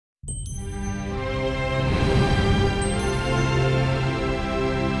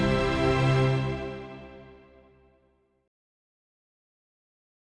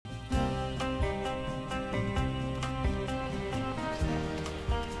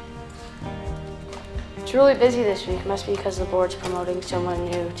It's really busy this week. Must be because the board's promoting someone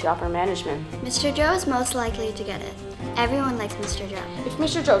new to upper management. Mr. Joe is most likely to get it. Everyone likes Mr. Joe. If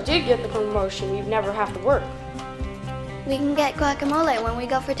Mr. Joe did get the promotion, we'd never have to work. We can get guacamole when we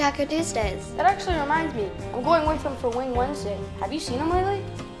go for Taco Tuesdays. That actually reminds me. I'm going with him for Wing Wednesday. Have you seen him lately?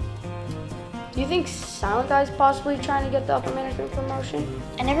 Do you think Silent Guy's possibly trying to get the upper management promotion?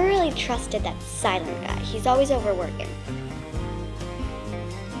 I never really trusted that Silent Guy. He's always overworking.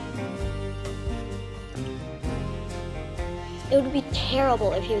 It would be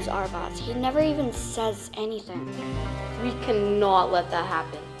terrible if he was our boss. He never even says anything. We cannot let that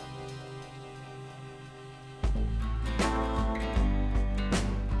happen.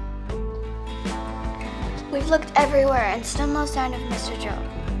 We've looked everywhere and still no sign of Mr. Joe.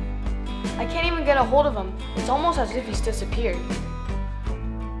 I can't even get a hold of him. It's almost as if he's disappeared.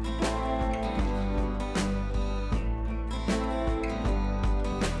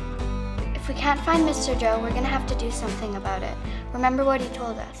 If we can't find Mr. Joe, we're gonna have to do something about it. Remember what he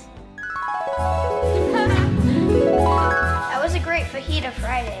told us. That was a great fajita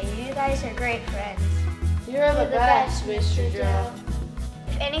Friday. You guys are great friends. You're the best, Mr. Joe.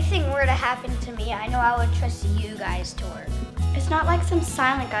 If anything were to happen to me, I know I would trust you guys to work. It's not like some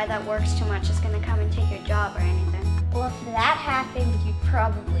silent guy that works too much is gonna come and take your job or anything. Well, if that happened, you'd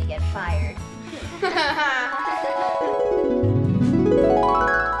probably get fired.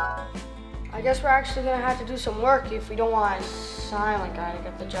 I guess we're actually gonna have to do some work if we don't want a Silent Guy to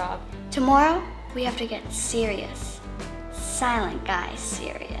get the job. Tomorrow, we have to get serious. Silent Guy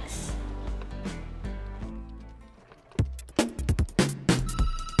serious.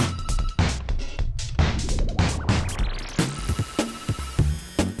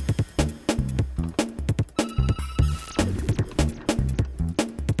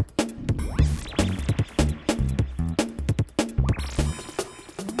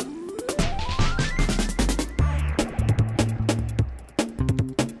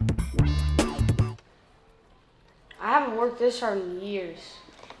 I haven't worked this hard in years.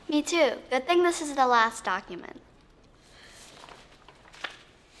 Me too. Good thing this is the last document.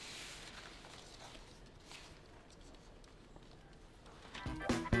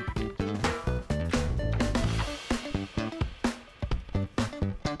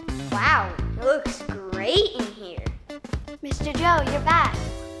 Wow, it looks great in here. Mr. Joe, you're back.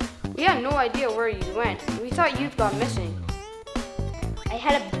 We had no idea where you went. We thought you'd gone missing. I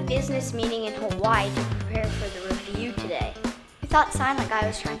had a business meeting in Hawaii to prepare for the review today. We thought Silent Guy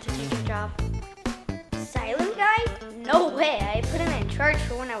was trying to take your job. Silent Guy? No way. I put him in charge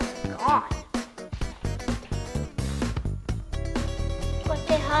for when I was gone. But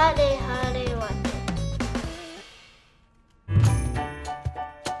they had